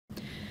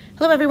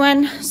Hello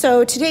everyone.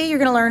 So today you're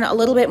going to learn a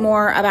little bit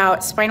more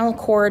about spinal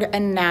cord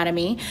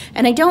anatomy,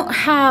 and I don't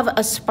have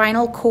a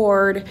spinal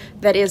cord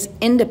that is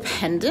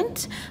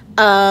independent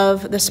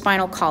of the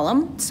spinal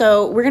column.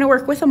 So we're going to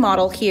work with a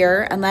model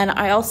here, and then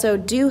I also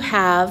do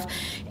have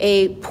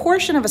a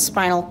portion of a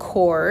spinal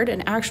cord,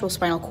 an actual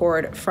spinal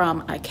cord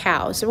from a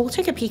cow. So we'll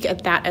take a peek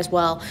at that as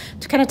well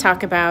to kind of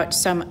talk about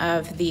some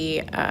of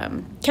the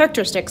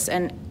characteristics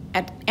and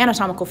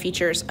anatomical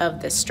features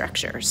of this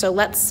structure. So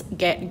let's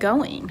get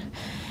going.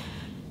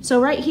 So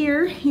right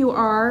here you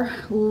are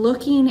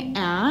looking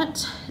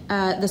at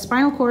the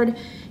spinal cord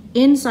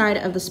inside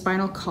of the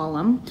spinal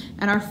column,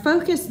 and our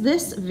focus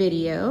this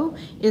video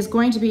is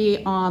going to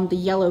be on the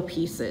yellow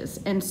pieces.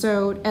 And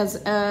so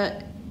as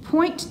a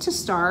point to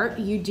start,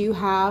 you do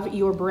have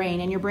your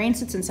brain, and your brain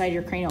sits inside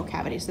your cranial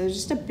cavity. So there's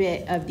just a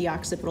bit of the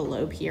occipital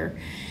lobe here.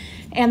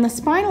 And the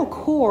spinal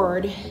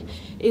cord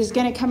is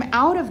going to come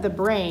out of the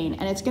brain,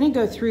 and it's going to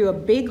go through a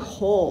big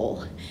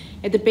hole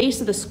at the base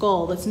of the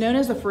skull that's known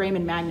as the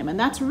foramen magnum. And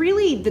that's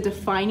really the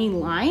defining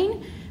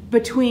line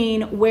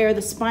between where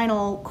the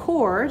spinal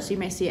cord, so you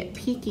may see it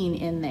peeking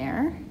in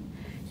there,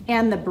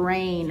 and the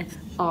brain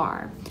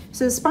are.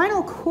 So the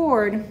spinal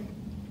cord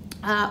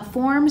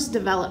forms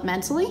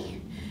developmentally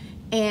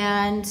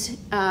and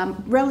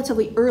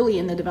relatively early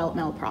in the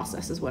developmental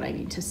process is what I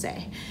mean to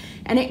say.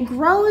 And it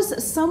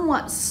grows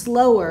somewhat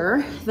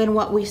slower than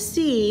what we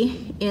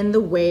see in the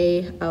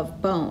way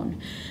of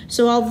bone.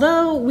 So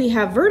although we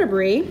have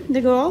vertebrae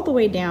that go all the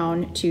way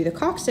down to the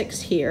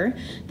coccyx here,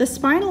 the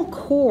spinal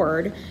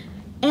cord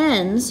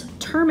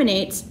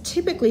terminates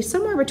typically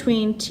somewhere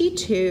between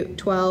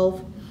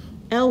T12,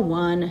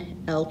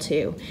 L1,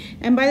 L2.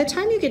 And by the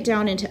time you get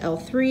down into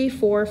L3,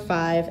 4,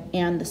 5,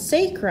 and the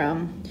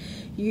sacrum,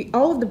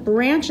 all of the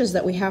branches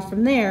that we have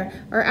from there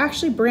are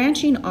actually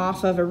branching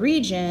off of a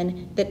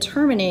region that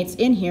terminates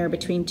in here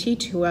between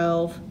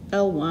T12,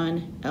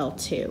 L1,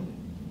 L2.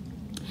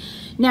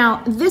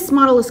 Now, this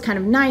model is kind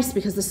of nice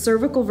because the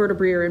cervical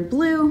vertebrae are in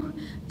blue,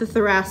 the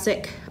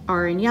thoracic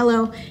are in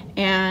yellow,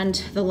 and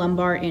the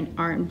lumbar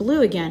are in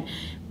blue again.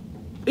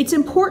 It's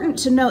important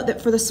to note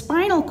that for the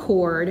spinal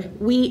cord,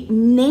 we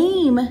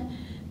name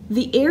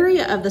the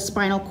area of the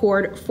spinal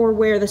cord for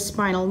where the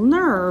spinal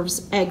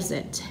nerves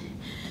exit.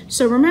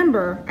 So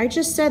remember, I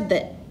just said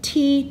that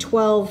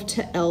T12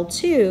 to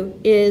L2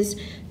 is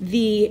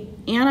the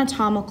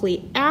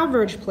anatomically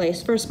average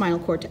place for a spinal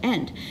cord to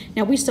end.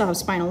 Now we still have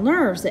spinal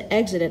nerves that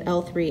exit at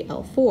L3,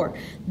 L4.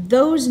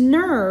 Those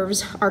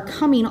nerves are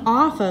coming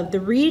off of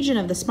the region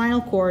of the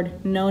spinal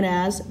cord known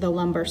as the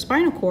lumbar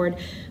spinal cord,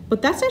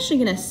 but that's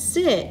actually going to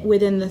sit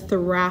within the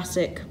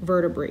thoracic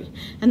vertebrae.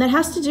 And that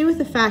has to do with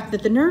the fact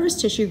that the nervous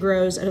tissue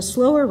grows at a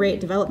slower rate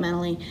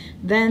developmentally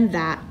than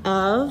that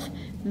of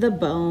the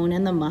bone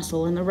and the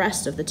muscle and the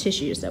rest of the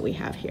tissues that we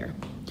have here.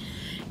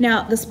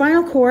 Now, the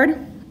spinal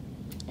cord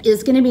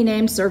is going to be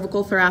named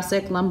cervical,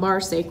 thoracic,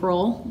 lumbar,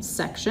 sacral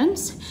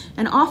sections.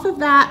 And off of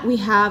that, we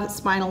have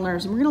spinal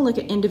nerves. And we're going to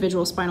look at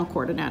individual spinal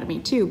cord anatomy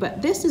too,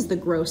 but this is the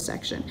gross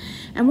section.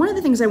 And one of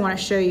the things I want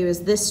to show you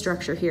is this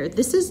structure here.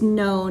 This is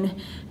known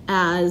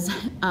as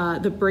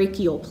the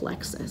brachial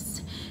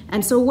plexus.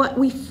 And so what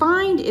we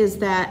find is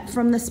that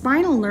from the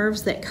spinal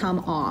nerves that come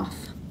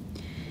off,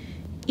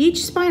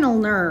 each spinal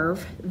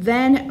nerve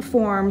then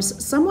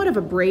forms somewhat of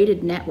a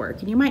braided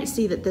network. And you might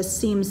see that this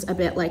seems a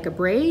bit like a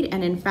braid,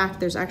 and in fact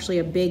there's actually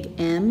a big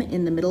M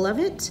in the middle of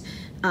it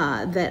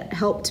that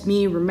helped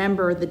me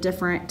remember the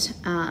different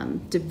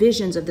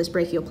divisions of this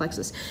brachial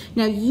plexus.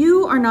 Now,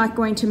 you are not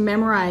going to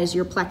memorize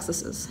your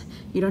plexuses.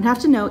 You don't have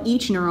to know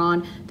each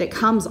neuron that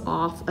comes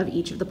off of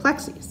each of the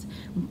plexes.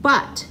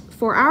 But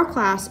for our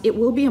class, it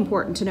will be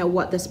important to know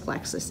what this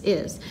plexus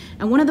is.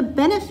 And one of the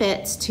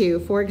benefits to,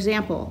 for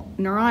example,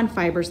 neuron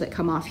fibers that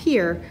come off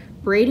here,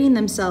 braiding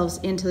themselves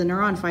into the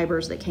neuron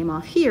fibers that came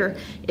off here,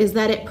 is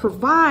that it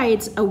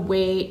provides a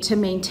way to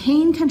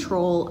maintain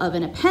control of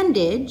an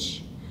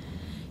appendage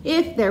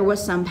if there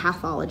was some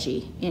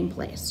pathology in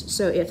place.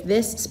 So if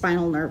this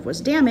spinal nerve was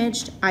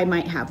damaged, I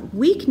might have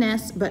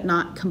weakness, but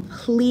not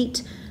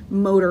complete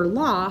motor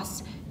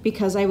loss,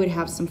 because I would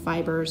have some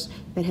fibers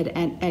that had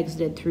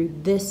exited through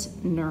this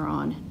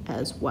neuron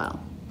as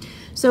well.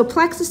 So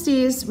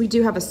plexuses, we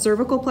do have a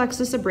cervical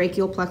plexus, a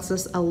brachial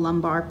plexus, a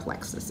lumbar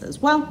plexus as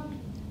well.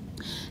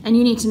 And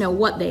you need to know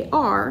what they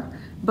are,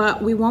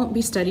 but we won't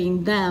be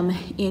studying them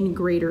in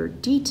greater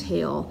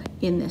detail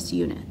in this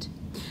unit.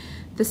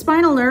 The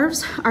spinal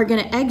nerves are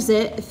going to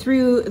exit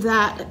through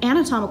that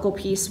anatomical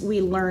piece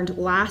we learned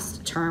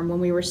last term when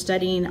we were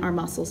studying our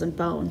muscles and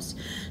bones.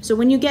 So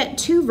when you get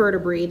two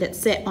vertebrae that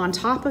sit on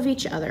top of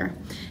each other,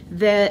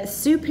 the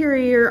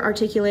superior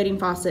articulating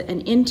fossa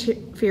and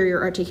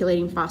inferior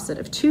articulating fossa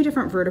of two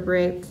different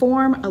vertebrae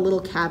form a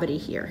little cavity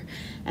here.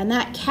 And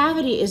that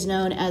cavity is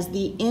known as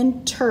the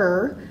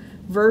intervertebral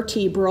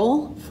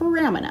vertebral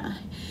foramina.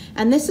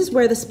 And this is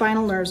where the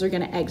spinal nerves are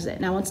going to exit.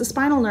 Now, once the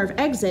spinal nerve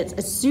exits,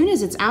 as soon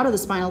as it's out of the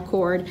spinal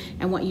cord,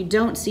 and what you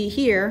don't see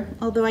here,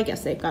 although I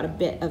guess they've got a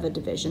bit of a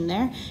division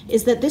there,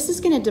 is that this is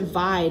going to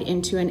divide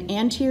into an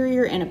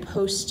anterior and a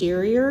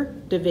posterior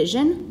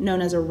division known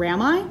as a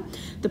rami.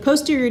 The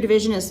posterior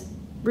division is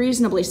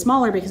reasonably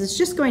smaller because it's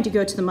just going to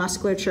go to the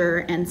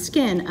musculature and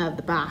skin of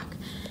the back.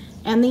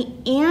 And the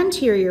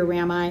anterior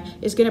rami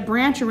is going to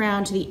branch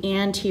around to the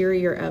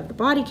anterior of the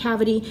body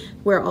cavity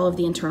where all of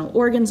the internal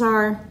organs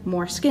are,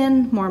 more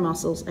skin, more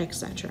muscles,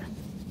 etc.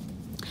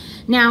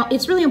 Now,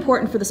 it's really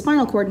important for the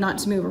spinal cord not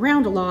to move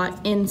around a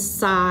lot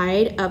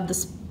inside of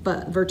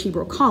the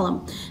vertebral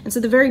column. And so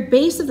the very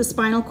base of the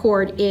spinal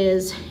cord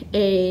is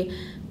a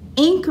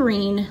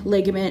anchoring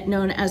ligament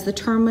known as the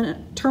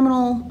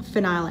terminal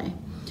finale.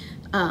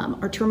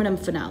 Or terminum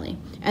finale.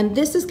 And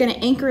this is going to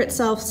anchor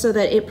itself so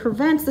that it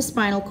prevents the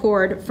spinal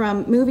cord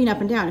from moving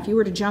up and down. If you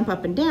were to jump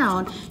up and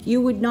down,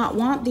 you would not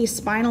want these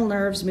spinal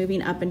nerves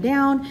moving up and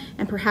down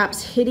and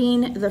perhaps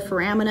hitting the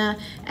foramina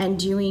and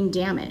doing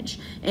damage.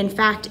 In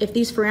fact, if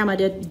these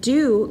foramina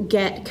do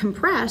get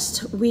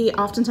compressed, we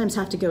oftentimes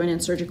have to go in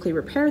and surgically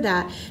repair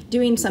that,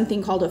 doing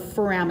something called a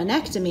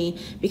foraminectomy,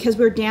 because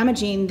we're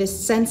damaging this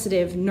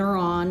sensitive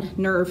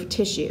nerve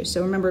tissue.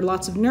 So remember,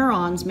 lots of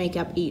neurons make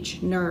up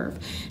each nerve.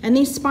 And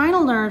these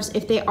spinal nerves,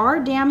 if they are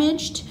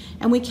damaged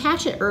and we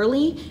catch it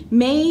early,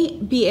 may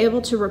be able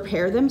to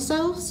repair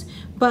themselves,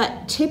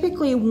 but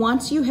typically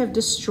once you have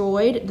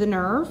destroyed the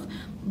nerve,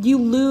 you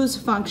lose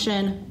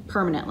function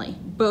permanently,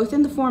 both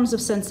in the forms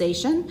of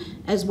sensation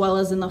as well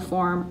as in the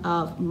form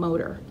of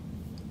motor.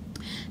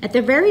 At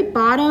the very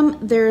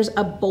bottom, there's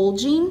a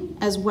bulging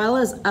as well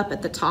as up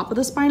at the top of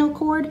the spinal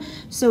cord.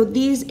 So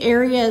these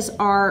areas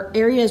are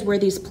areas where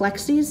these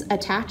plexes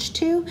attach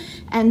to,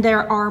 and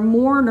there are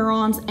more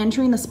neurons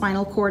entering the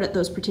spinal cord at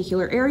those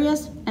particular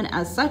areas, and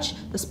as such,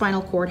 the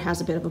spinal cord has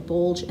a bit of a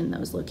bulge in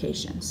those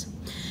locations.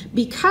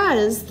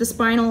 Because the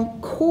spinal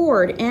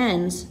cord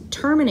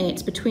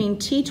terminates between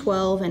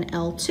T12 and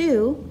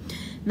L2,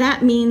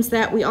 that means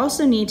that we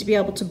also need to be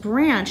able to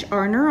branch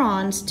our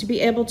neurons to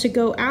be able to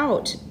go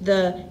out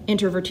the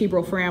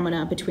intervertebral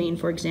foramina between,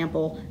 for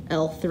example,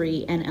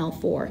 L3 and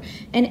L4,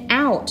 and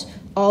out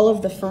all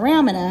of the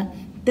foramina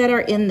that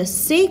are in the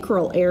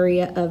sacral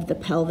area of the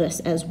pelvis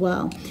as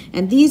well.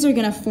 And these are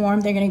going to form,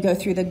 they're going to go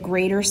through the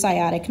greater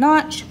sciatic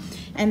notch,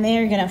 and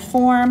they're going to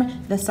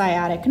form the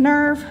sciatic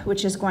nerve,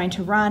 which is going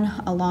to run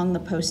along the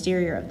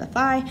posterior of the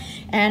thigh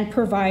and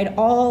provide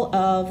all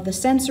of the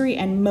sensory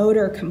and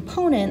motor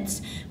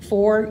components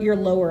for your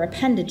lower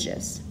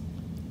appendages.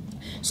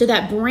 So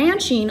that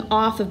branching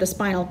off of the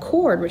spinal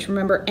cord, which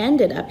remember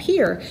ended up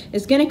here,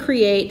 is going to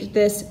create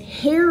this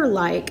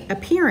hair-like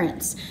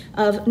appearance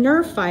of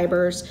nerve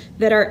fibers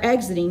that are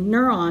exiting,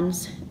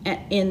 neurons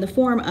in the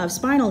form of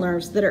spinal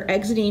nerves that are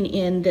exiting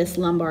in this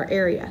lumbar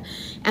area.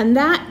 And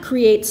that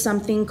creates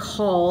something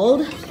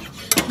called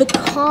the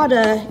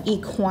cauda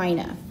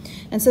equina.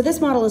 And so this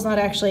model is not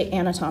actually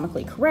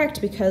anatomically correct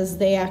because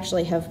they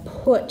actually have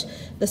put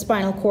the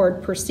spinal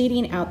cord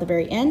proceeding out the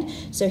very end.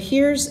 So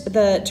here's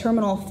the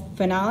terminal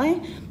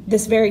finale.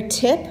 This very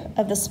tip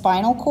of the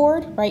spinal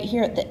cord right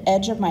here at the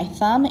edge of my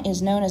thumb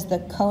is known as the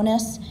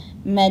conus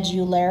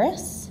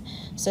medullaris.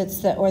 So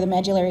it's the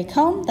medullary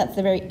cone, that's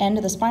the very end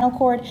of the spinal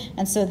cord.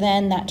 And so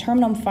then that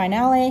terminum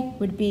finale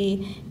would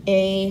be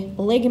a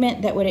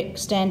ligament that would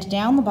extend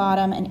down the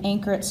bottom and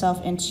anchor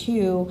itself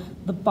into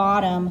the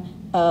bottom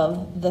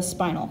of the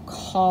spinal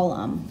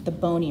column, the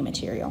bony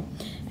material.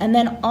 And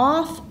then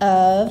off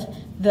of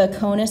the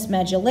conus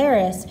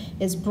medullaris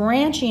is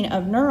branching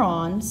of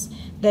neurons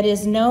that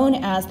is known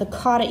as the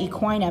cauda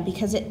equina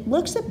because it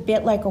looks a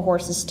bit like a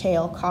horse's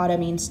tail. Cauda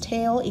means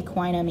tail,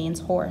 equina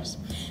means horse.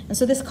 And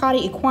so this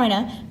cauda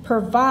equina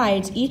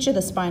provides each of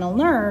the spinal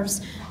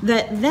nerves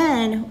that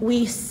then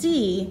we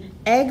see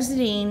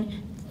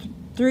exiting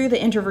through the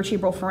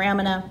intervertebral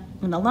foramina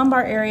in the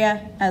lumbar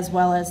area as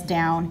well as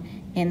down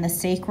in the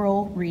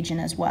sacral region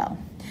as well.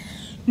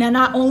 Now,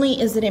 not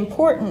only is it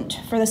important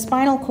for the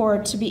spinal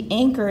cord to be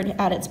anchored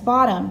at its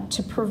bottom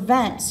to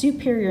prevent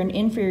superior and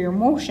inferior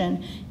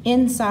motion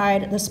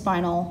inside the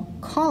spinal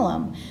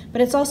column,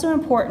 but it's also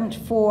important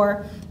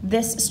for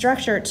this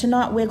structure to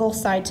not wiggle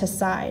side to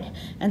side.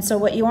 And so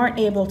what you aren't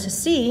able to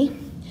see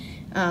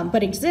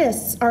but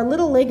exists are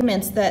little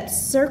ligaments that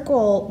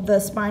circle the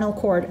spinal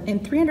cord in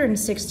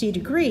 360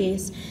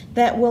 degrees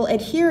that will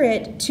adhere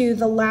it to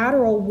the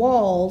lateral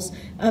walls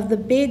of the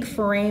big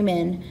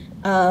foramen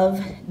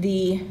of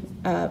the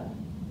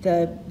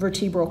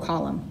vertebral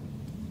column.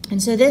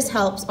 And so this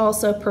helps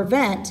also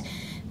prevent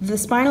the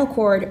spinal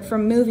cord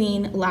from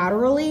moving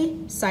laterally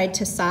side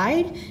to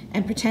side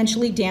and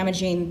potentially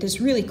damaging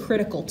this really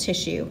critical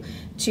tissue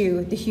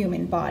to the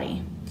human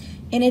body.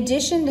 In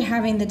addition to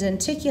having the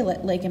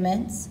denticulate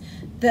ligaments,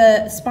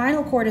 the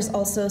spinal cord is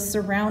also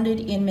surrounded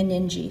in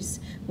meninges,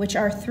 which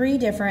are 3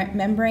 different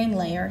membrane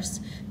layers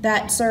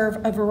that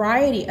serve a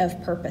variety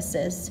of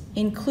purposes,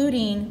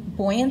 including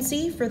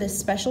buoyancy for this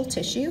special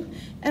tissue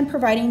and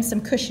providing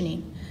some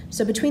cushioning.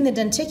 So between the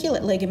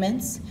denticulate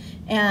ligaments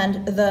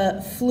and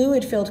the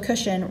fluid-filled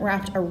cushion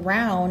wrapped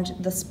around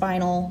the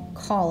spinal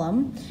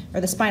column,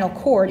 or the spinal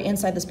cord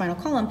inside the spinal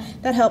column,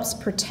 that helps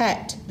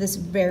protect this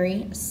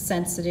very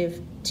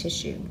sensitive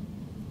tissue.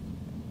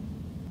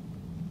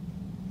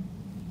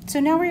 So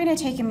now we're going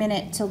to take a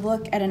minute to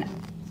look at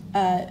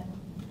a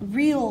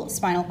real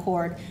spinal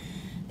cord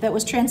that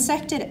was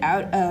transected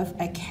out of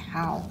a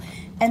cow.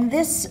 And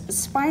this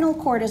spinal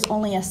cord is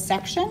only a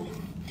section.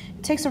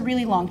 It takes a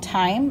really long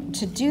time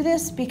to do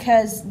this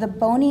because the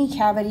bony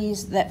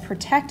cavities that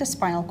protect a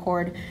spinal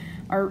cord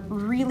are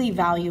really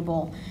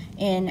valuable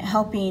in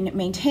helping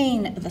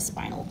maintain the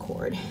spinal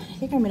cord. I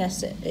think I'm going to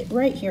sit it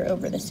right here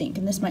over the sink,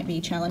 and this might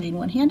be challenging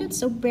one-handed,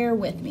 so bear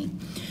with me.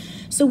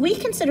 So we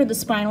considered the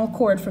spinal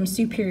cord from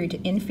superior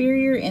to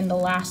inferior in the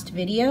last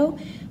video,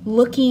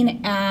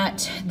 looking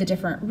at the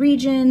different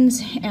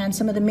regions and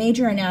some of the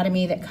major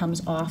anatomy that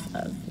comes off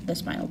of the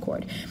spinal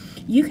cord.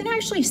 You can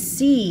actually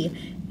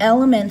see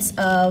elements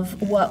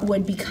of what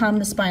would become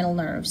the spinal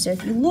nerve. So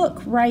if you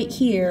look right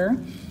here,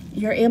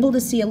 you're able to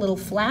see a little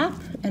flap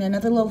and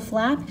another little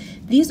flap.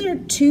 These are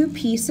two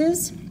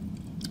pieces.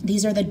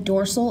 These are the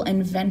dorsal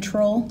and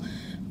ventral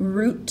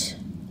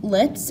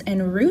rootlets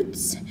and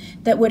roots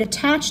that would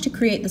attach to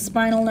create the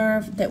spinal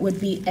nerve that would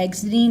be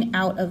exiting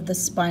out of the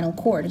spinal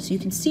cord. So you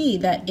can see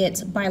that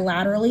it's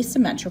bilaterally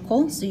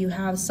symmetrical. So you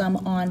have some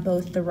on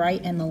both the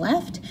right and the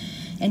left.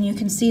 And you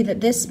can see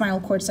that this spinal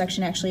cord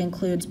section actually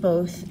includes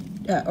both,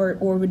 or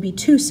would be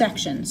two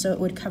sections. So it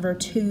would cover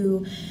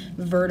two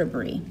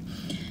vertebrae.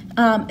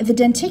 The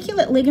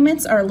denticulate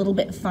ligaments are a little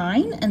bit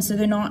fine, and so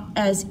they're not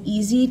as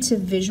easy to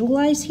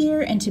visualize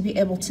here and to be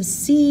able to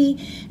see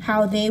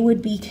how they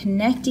would be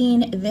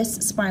connecting this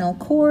spinal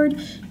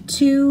cord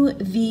to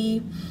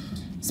the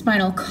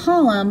spinal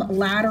column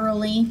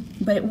laterally,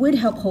 but it would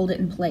help hold it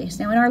in place.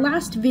 Now in our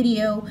last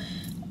video,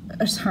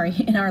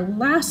 in our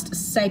last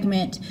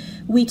segment,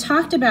 we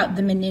talked about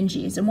the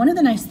meninges, and one of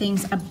the nice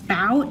things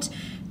about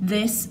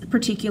this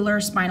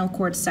particular spinal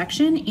cord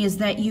section is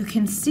that you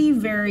can see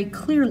very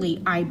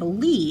clearly, I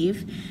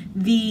believe,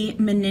 the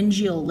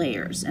meningeal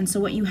layers. And so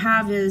what you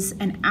have is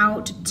an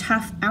outer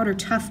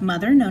tough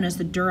mother known as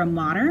the dura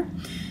mater.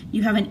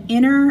 You have an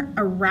inner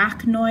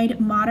arachnoid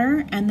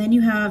mater, and then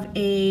you have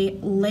a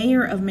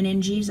layer of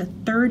meninges, a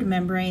third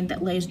membrane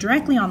that lays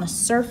directly on the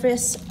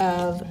surface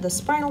of the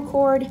spinal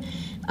cord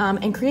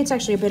and creates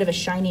actually a bit of a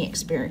shiny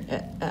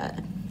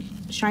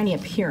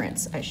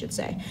appearance, I should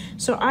say.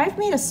 So I've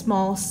made a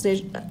small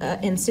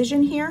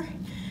incision here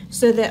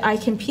so that I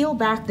can peel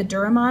back the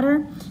dura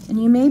mater,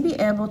 and you may be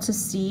able to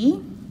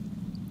see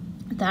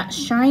that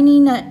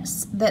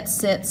shininess that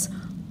sits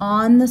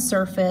on the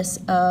surface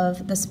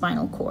of the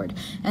spinal cord.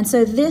 And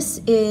so this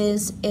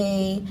is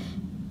a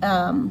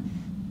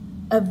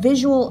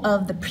visual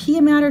of the pia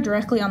mater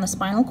directly on the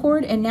spinal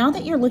cord, and now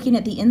that you're looking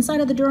at the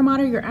inside of the dura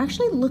mater, you're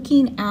actually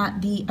looking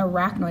at the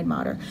arachnoid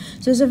mater.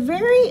 So there's a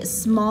very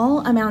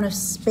small amount of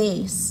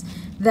space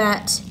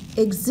that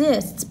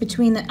exists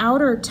between the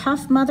outer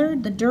tough mother,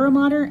 the dura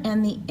mater,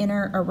 and the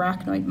inner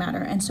arachnoid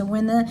mater. And so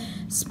when the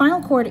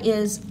spinal cord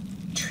is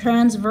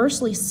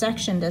transversely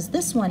sectioned, as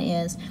this one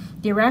is,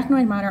 the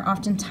arachnoid mater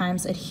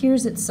oftentimes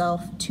adheres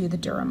itself to the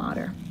dura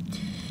mater.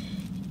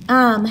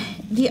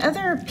 The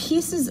other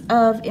pieces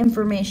of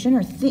information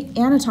or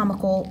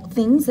anatomical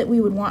things that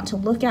we would want to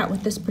look at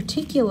with this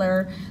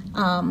particular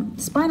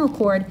spinal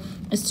cord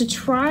is to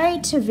try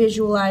to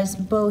visualize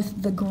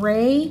both the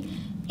gray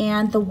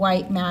and the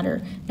white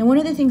matter. And one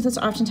of the things that's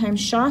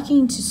oftentimes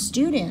shocking to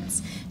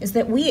students is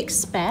that we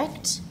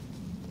expect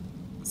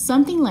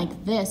something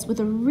like this with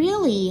a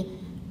really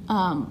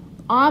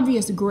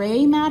obvious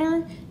gray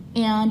matter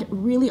and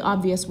really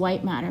obvious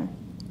white matter.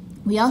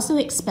 We also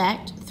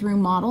expect through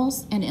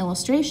models and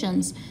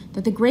illustrations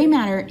that the gray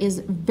matter is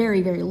very,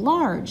 very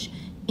large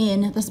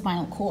in the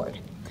spinal cord.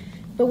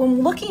 But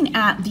when looking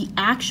at the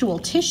actual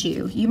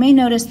tissue, you may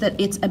notice that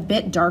it's a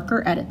bit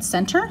darker at its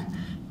center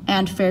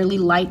and fairly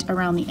light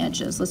around the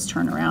edges. Let's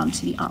turn around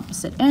to the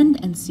opposite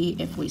end and see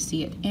if we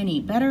see it any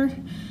better.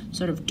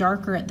 Sort of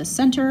darker at the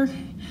center.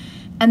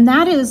 And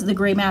that is the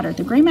gray matter.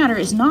 The gray matter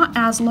is not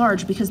as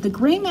large because the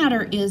gray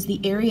matter is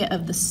the area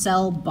of the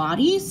cell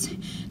bodies.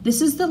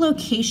 This is the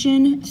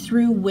location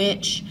through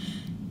which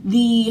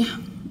the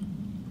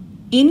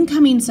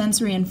incoming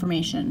sensory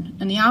information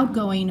and the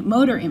outgoing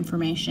motor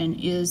information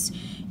is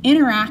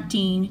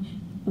interacting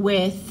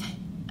with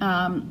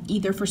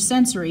either for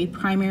sensory,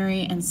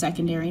 primary and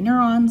secondary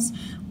neurons,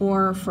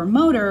 or for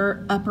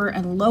motor, upper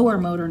and lower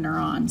motor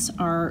neurons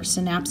are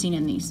synapsing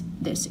in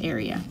this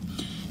area.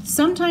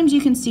 Sometimes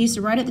you can see,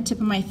 so right at the tip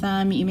of my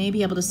thumb, you may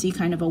be able to see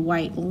kind of a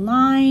white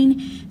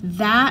line.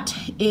 That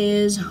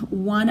is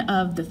one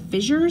of the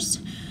fissures.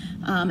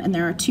 And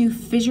there are two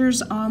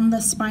fissures on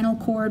the spinal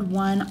cord,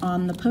 one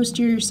on the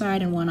posterior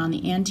side and one on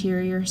the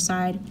anterior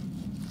side.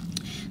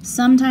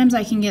 Sometimes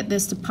I can get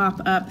this to pop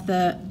up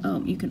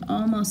you can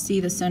almost see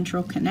the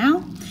central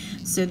canal.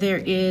 So there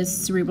is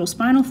cerebral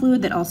spinal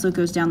fluid that also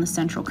goes down the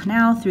central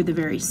canal through the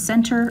very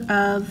center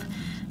of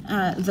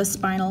the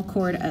spinal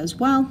cord as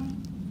well.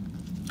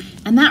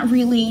 And that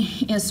really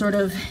is sort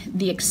of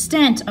the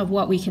extent of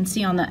what we can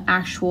see on the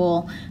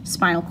actual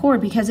spinal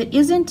cord, because it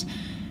isn't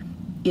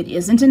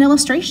an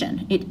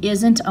illustration. It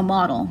isn't a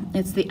model.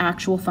 It's the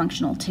actual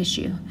functional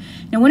tissue.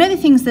 Now, one of the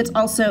things that's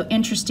also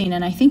interesting,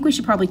 and I think we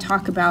should probably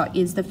talk about,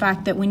 is the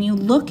fact that when you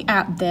look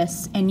at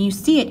this and you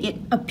see it, it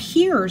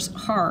appears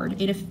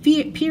hard. It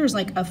appears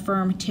like a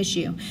firm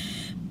tissue,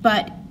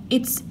 but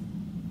it's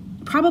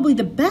probably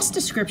the best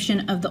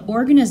description of the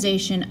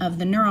organization of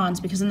the neurons,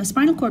 because in the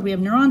spinal cord we have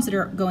neurons that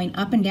are going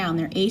up and down.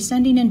 They're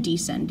ascending and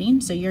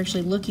descending, so you're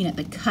actually looking at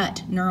the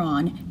cut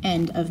neuron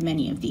end of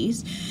many of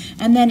these.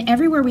 And then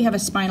everywhere we have a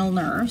spinal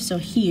nerve, so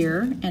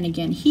here and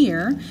again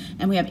here,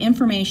 and we have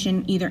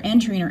information either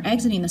entering or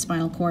exiting the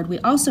spinal cord. We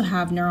also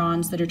have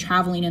neurons that are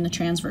traveling in the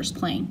transverse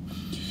plane.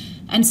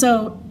 And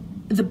so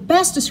the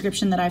best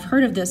description that I've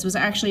heard of this was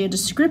actually a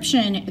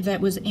description that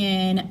was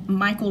in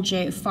Michael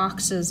J.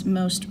 Fox's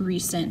most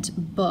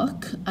recent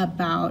book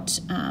about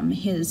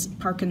his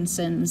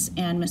Parkinson's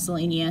and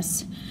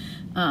miscellaneous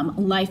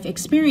life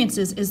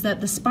experiences, is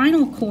that the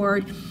spinal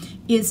cord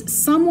is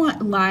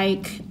somewhat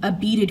like a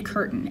beaded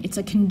curtain. It's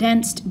a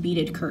condensed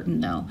beaded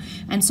curtain though.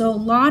 And so a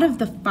lot of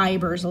the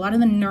fibers, a lot of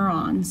the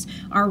neurons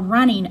are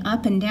running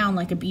up and down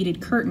like a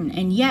beaded curtain.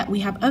 And yet we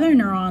have other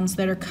neurons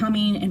that are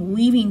coming and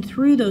weaving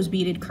through those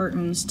beaded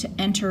curtains to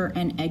enter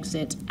and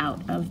exit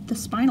out of the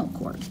spinal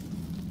cord.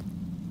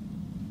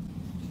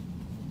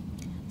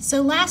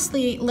 So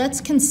lastly,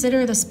 let's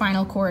consider the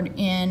spinal cord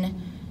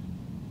in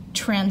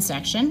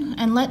transection,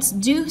 and let's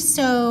do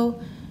so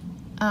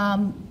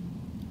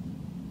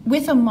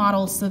with a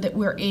model so that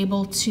we're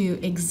able to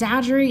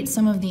exaggerate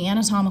some of the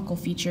anatomical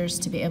features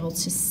to be able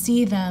to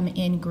see them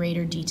in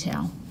greater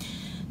detail.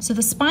 So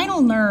the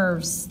spinal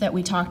nerves that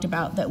we talked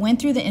about that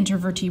went through the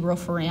intervertebral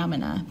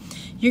foramina,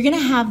 you're going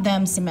to have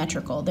them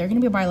symmetrical. They're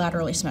going to be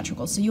bilaterally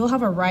symmetrical. So you'll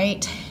have a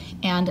right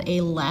and a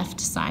left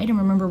side. And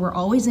remember, we're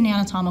always in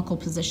anatomical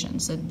position.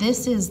 So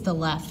this is the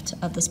left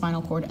of the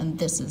spinal cord and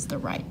this is the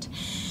right.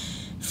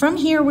 From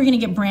here, we're going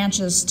to get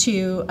branches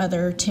to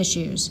other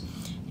tissues.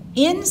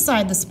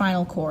 Inside the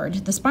spinal cord,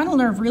 the spinal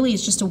nerve really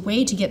is just a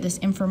way to get this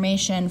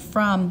information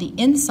from the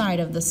inside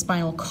of the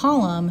spinal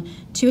column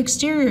to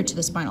exterior to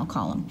the spinal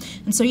column.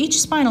 And so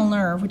each spinal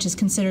nerve, which is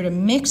considered a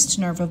mixed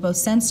nerve of both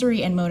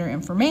sensory and motor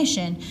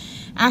information,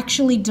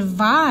 actually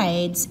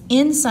divides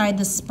inside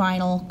the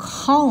spinal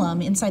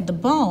column, inside the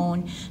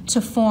bone,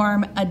 to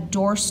form a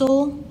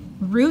dorsal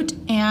root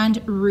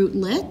and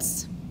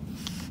rootlets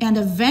and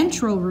a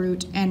ventral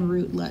root and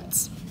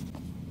rootlets.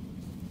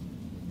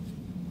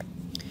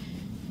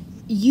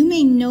 You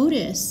may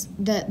notice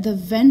that the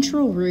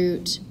ventral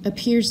root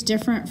appears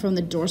different from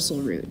the dorsal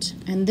root.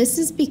 And this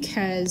is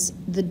because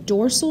the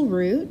dorsal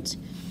root,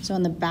 so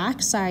on the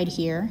back side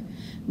here,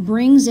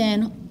 brings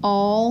in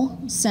all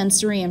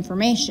sensory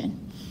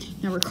information.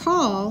 Now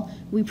recall,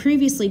 we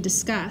previously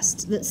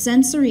discussed that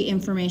sensory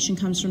information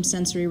comes from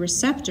sensory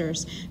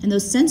receptors, and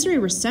those sensory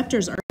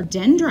receptors are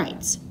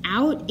dendrites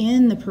out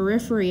in the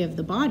periphery of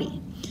the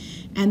body.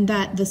 And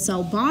that the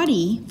cell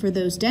body for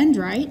those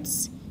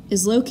dendrites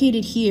is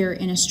located here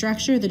in a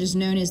structure that is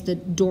known as the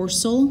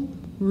dorsal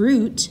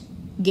root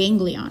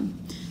ganglion.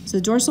 So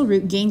the dorsal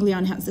root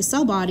ganglion has the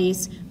cell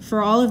bodies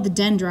for all of the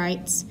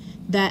dendrites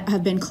that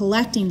have been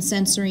collecting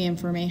sensory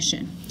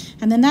information.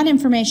 And then that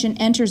information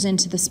enters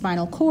into the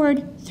spinal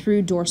cord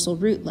through dorsal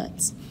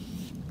rootlets.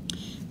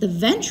 The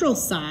ventral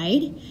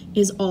side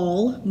is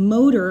all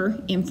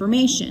motor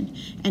information.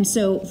 And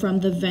so from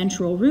the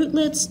ventral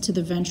rootlets to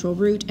the ventral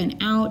root and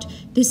out,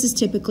 this is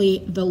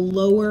typically the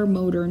lower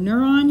motor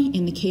neuron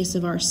in the case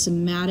of our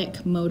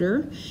somatic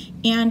motor.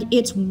 And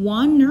it's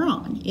one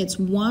neuron. It's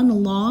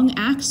one long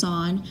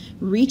axon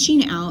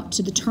reaching out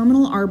to the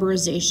terminal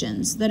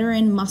arborizations that are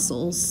in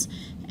muscles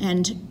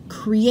and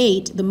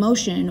create the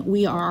motion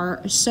we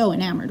are so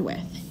enamored with.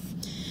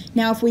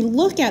 Now, if we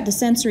look at the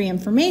sensory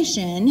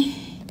information,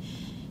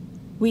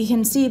 we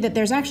can see that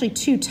there's actually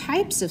two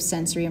types of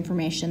sensory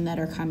information that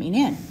are coming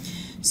in.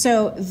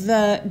 So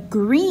the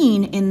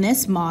green in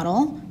this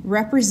model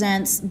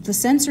represents the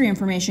sensory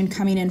information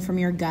coming in from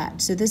your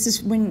gut. So this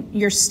is when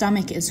your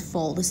stomach is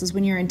full. This is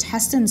when your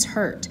intestines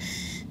hurt.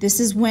 This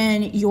is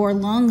when your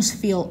lungs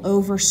feel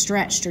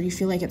overstretched or you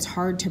feel like it's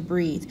hard to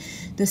breathe.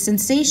 The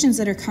sensations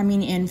that are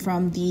coming in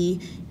from the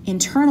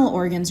internal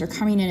organs are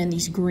coming in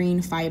these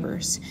green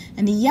fibers.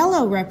 And the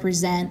yellow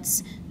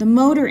represents the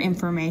motor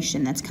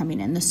information that's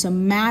coming in, the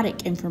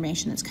somatic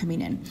information that's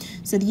coming in.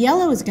 So the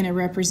yellow is going to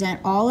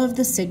represent all of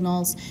the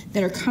signals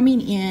that are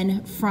coming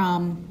in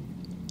from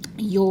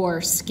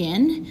your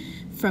skin,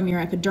 from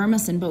your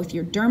epidermis and both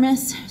your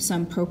dermis,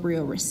 some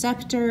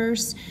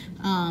proprioreceptors,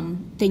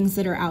 things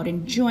that are out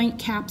in joint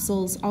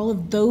capsules. All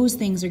of those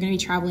things are going to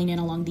be traveling in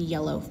along the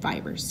yellow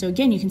fibers. So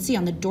again, you can see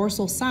on the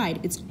dorsal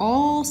side, it's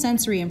all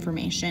sensory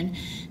information.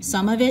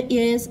 Some of it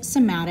is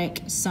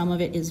somatic, some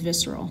of it is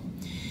visceral.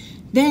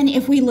 Then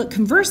if we look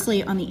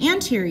conversely on the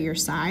anterior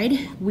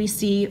side, we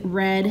see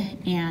red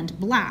and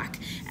black.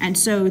 And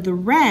so the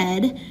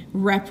red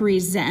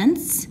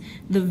represents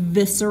the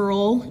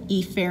visceral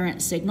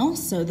efferent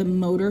signals, so the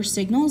motor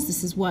signals.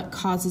 This is what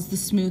causes the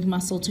smooth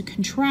muscle to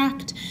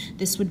contract.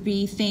 This would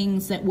be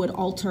things that would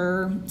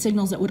alter,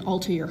 signals that would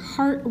alter your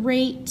heart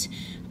rate,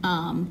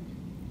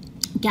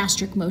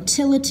 gastric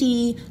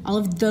motility, all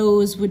of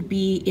those would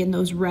be in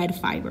those red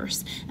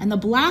fibers. And the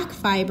black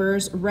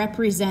fibers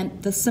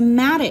represent the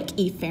somatic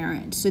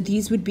efferent. So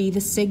these would be the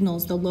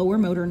signals, the lower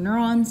motor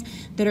neurons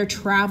that are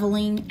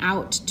traveling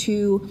out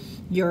to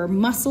your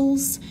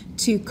muscles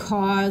to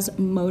cause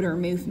motor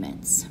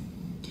movements.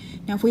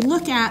 Now, if we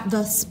look at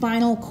the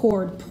spinal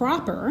cord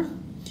proper,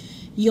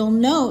 you'll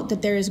note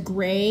that there is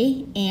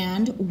gray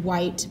and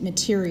white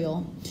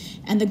material.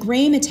 And the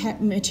gray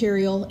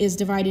material is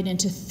divided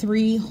into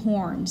 3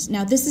 horns.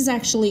 Now, this is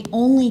actually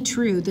only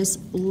true. This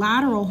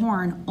lateral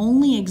horn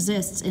only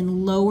exists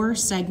in lower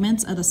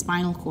segments of the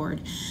spinal cord.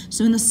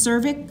 So in the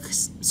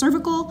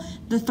cervical,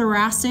 the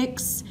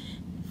thoracics,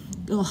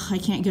 I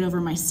can't get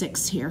over my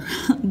 6 here.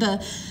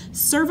 The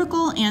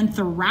cervical and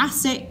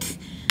thoracic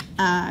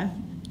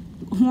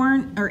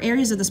horn or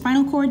areas of the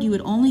spinal cord, you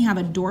would only have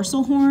a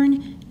dorsal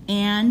horn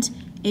and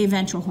a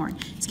ventral horn.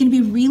 It's going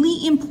to be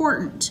really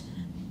important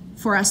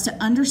for us to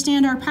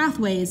understand our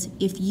pathways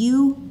if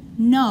you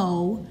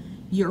know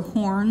your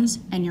horns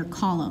and your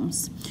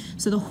columns.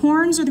 So the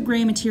horns are the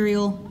gray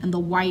material and the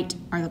white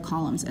are the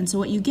columns. And so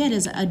what you get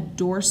is a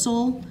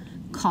dorsal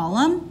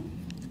column.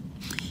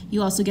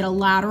 You also get a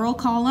lateral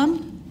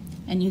column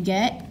and you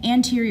get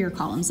anterior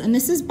columns. And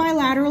this is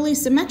bilaterally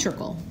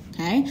symmetrical,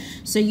 okay?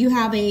 So you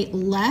have a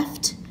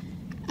left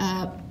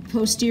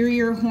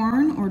posterior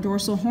horn or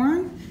dorsal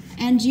horn,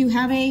 and you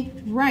have a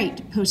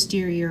right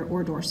posterior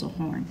or dorsal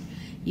horn.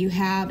 You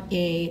have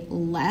a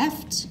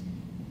left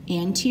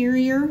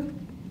anterior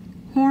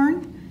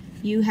horn,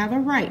 you have a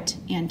right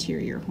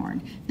anterior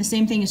horn. The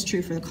same thing is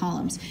true for the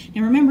columns.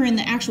 Now remember, in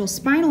the actual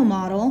spinal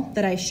model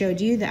that I showed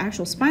you, the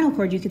actual spinal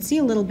cord, you could see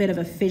a little bit of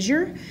a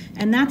fissure,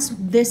 and that's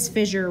this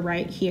fissure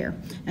right here.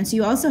 And so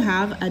you also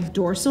have a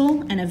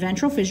dorsal and a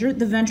ventral fissure.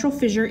 The ventral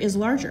fissure is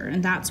larger,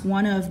 and that's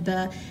one of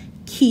the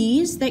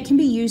keys that can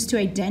be used to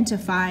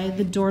identify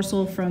the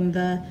dorsal from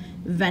the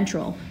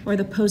ventral, or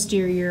the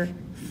posterior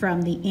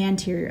from the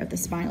anterior of the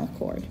spinal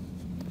cord.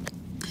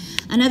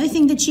 Another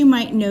thing that you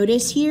might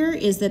notice here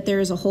is that there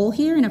is a hole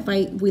here, and if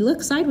we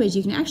look sideways,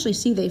 you can actually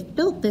see they've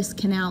built this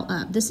canal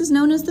up. This is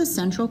known as the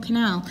central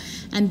canal,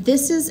 and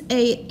this is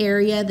an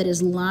area that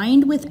is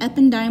lined with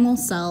ependymal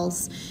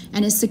cells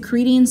and is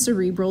secreting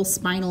cerebral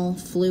spinal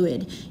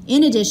fluid,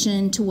 in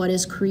addition to what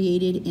is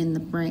created in the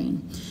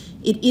brain.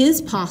 It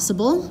is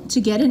possible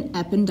to get an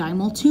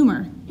ependymal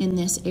tumor in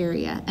this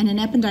area, and an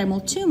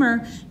ependymal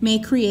tumor may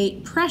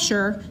create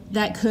pressure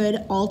that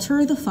could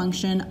alter the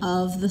function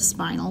of the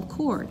spinal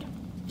cord.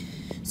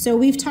 So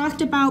we've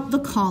talked about the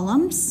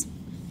columns.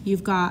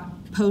 You've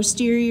got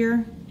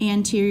posterior,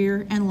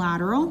 anterior, and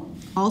lateral,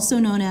 also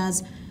known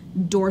as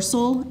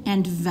dorsal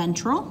and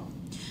ventral.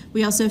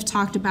 We also have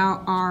talked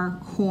about our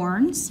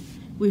horns.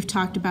 We've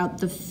talked about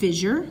the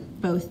fissure,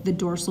 both the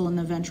dorsal and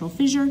the ventral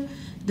fissure,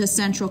 the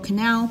central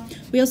canal.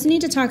 We also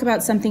need to talk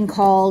about something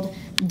called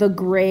the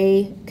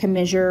gray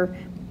commissure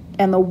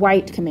and the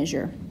white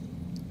commissure.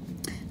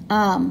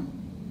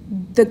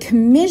 The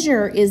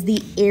commissure is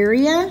the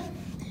area.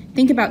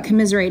 Think about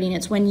commiserating.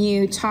 It's when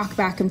you talk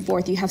back and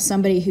forth. You have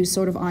somebody who's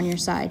sort of on your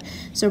side.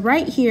 So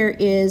right here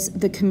is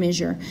the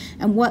commissure.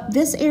 And what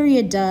this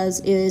area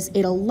does is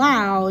it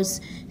allows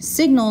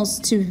signals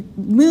to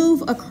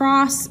move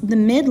across the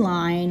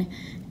midline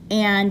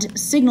and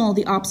signal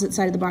the opposite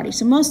side of the body.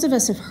 So most of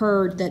us have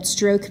heard that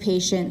stroke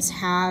patients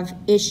have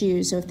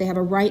issues. So if they have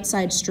a right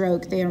side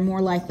stroke, they are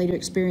more likely to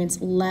experience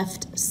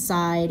left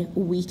side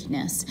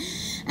weakness.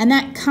 And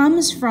that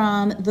comes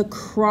from the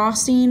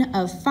crossing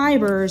of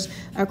fibers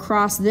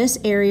across this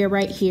area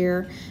right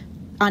here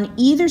on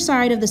either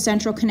side of the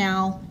central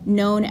canal,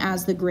 known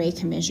as the gray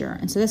commissure.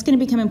 And so that's going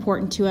to become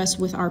important to us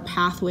with our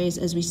pathways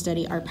as we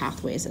study our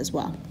pathways as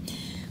well.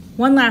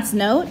 One last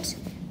note,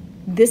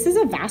 this is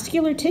a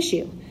vascular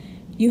tissue.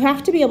 You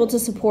have to be able to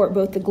support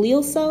both the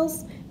glial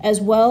cells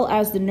as well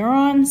as the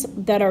neurons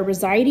that are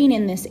residing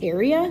in this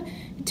area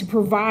to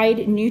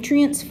provide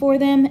nutrients for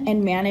them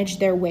and manage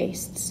their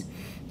wastes.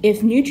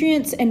 If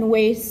nutrients and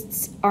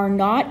wastes are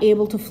not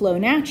able to flow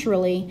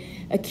naturally,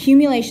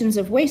 accumulations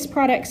of waste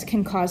products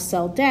can cause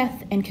cell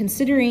death. And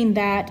considering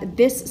that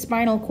this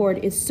spinal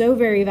cord is so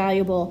very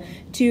valuable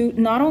to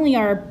not only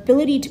our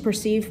ability to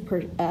perceive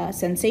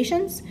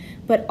sensations,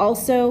 but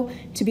also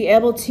to be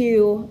able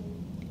to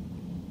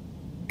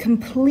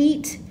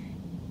complete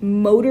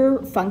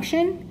motor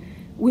function,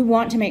 we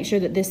want to make sure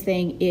that this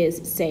thing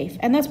is safe.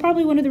 And that's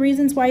probably one of the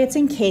reasons why it's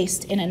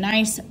encased in a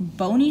nice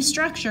bony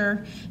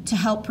structure to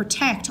help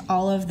protect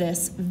all of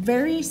this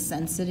very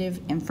sensitive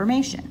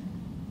information.